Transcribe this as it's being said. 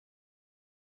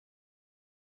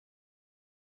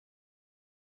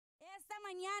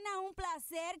mañana. Un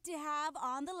placer to have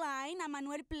on the line a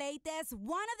Emanuel Pleitez,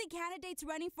 one of the candidates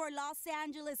running for Los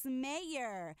Angeles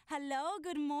mayor. Hello,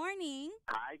 good morning.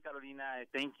 Hi, Carolina.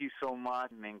 Thank you so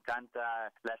much. Me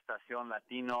encanta la estación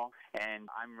Latino, and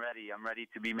I'm ready. I'm ready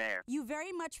to be mayor. You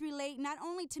very much relate not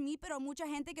only to me, pero mucha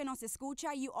gente que nos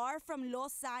escucha. You are from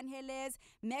Los Angeles,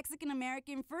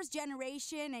 Mexican-American, first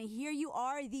generation, and here you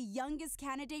are, the youngest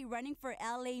candidate running for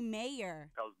LA mayor.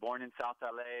 I was born in South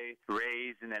LA,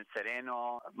 raised in El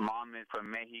Sereno. Mom is from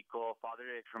Mexico, father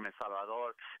is from El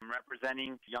Salvador. I'm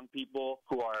representing young people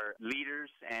who are leaders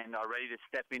and are ready to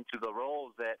step into the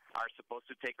roles that are supposed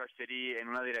to take our city en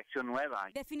una dirección nueva.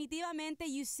 Definitivamente,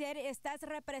 you said estás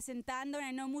representando, and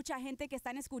I know mucha gente que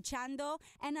están escuchando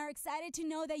and are excited to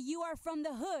know that you are from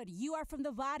the hood. You are from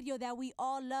the barrio that we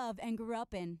all love and grew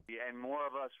up in. Yeah, and more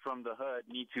of us from the hood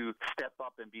need to step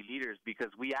up and be leaders because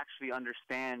we actually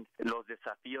understand los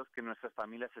desafíos que nuestras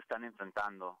familias están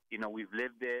enfrentando. You know, we've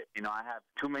lived it. You know, I have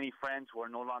too many friends who are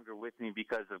no longer with me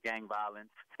because of gang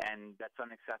violence, and that's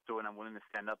unacceptable, and I'm willing to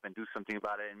stand up and do something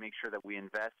about it and make sure that we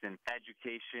invest in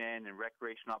education and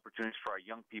recreational opportunities for our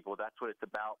young people. That's what it's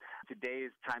about. Today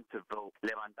is time to vote.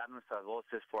 Levantar nuestras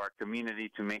voces for our community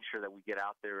to make sure that we get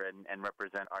out there and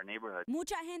represent our neighborhood.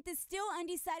 Mucha gente still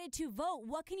undecided to vote.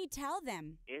 What can you tell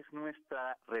them? Es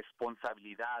nuestra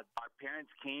responsabilidad. Our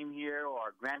parents came here, or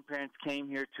our grandparents came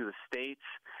here to the States,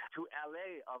 to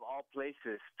LA of all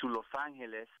places, to Los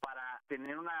Angeles, para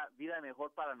tener una vida mejor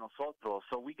para nosotros.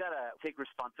 So we got to take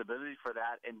responsibility for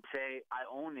that and say, I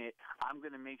own it. I'm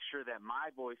going to make sure that my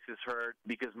voice is heard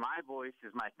because my voice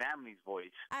is my family's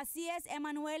voice. Así es,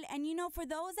 Emanuel. And you know, for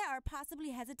those that are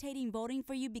possibly hesitating voting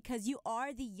for you because you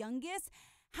are the youngest,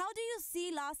 how do you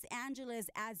see Los Angeles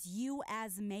as you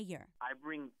as mayor? I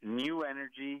bring new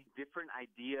energy, different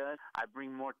ideas. I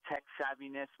bring more tech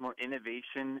savviness, more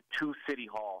innovation to City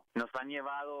Hall. Nos han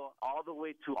llevado all the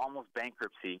way to almost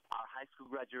bankruptcy. Our high school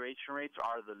graduation rates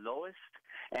are the lowest,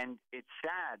 and it's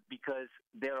sad because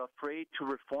they're afraid to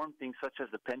reform things such as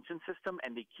the pension system,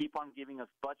 and they keep on giving us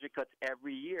budget cuts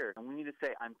every year. And we need to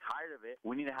say, I'm tired of it.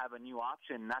 We need to have a new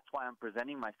option, and that's why I'm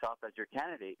presenting myself as your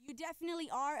candidate. You definitely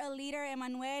are a leader,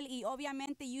 Emanuel. Y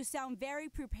obviamente you sound very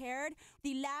prepared.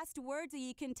 The last words that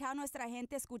you can tell nuestra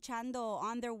gente escuchando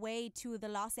on their way to the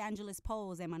Los Angeles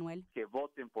polls, Emanuel. Que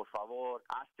voten, por favor.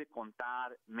 Hazte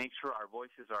contar. Make sure our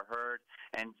voices are heard.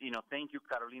 And, you know, thank you,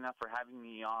 Carolina, for having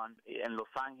me on in Los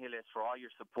Angeles, for all your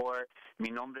support.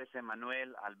 Mi nombre es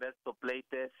Emanuel Alberto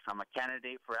Pleitez. I'm a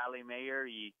candidate for LA mayor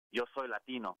y yo soy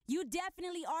Latino. You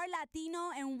definitely are Latino,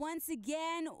 and once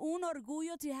again, un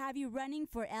orgullo to have you running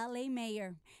for LA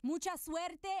mayor. Mucha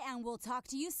suerte, and we'll talk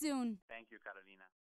to you soon. Thank you, Carolina.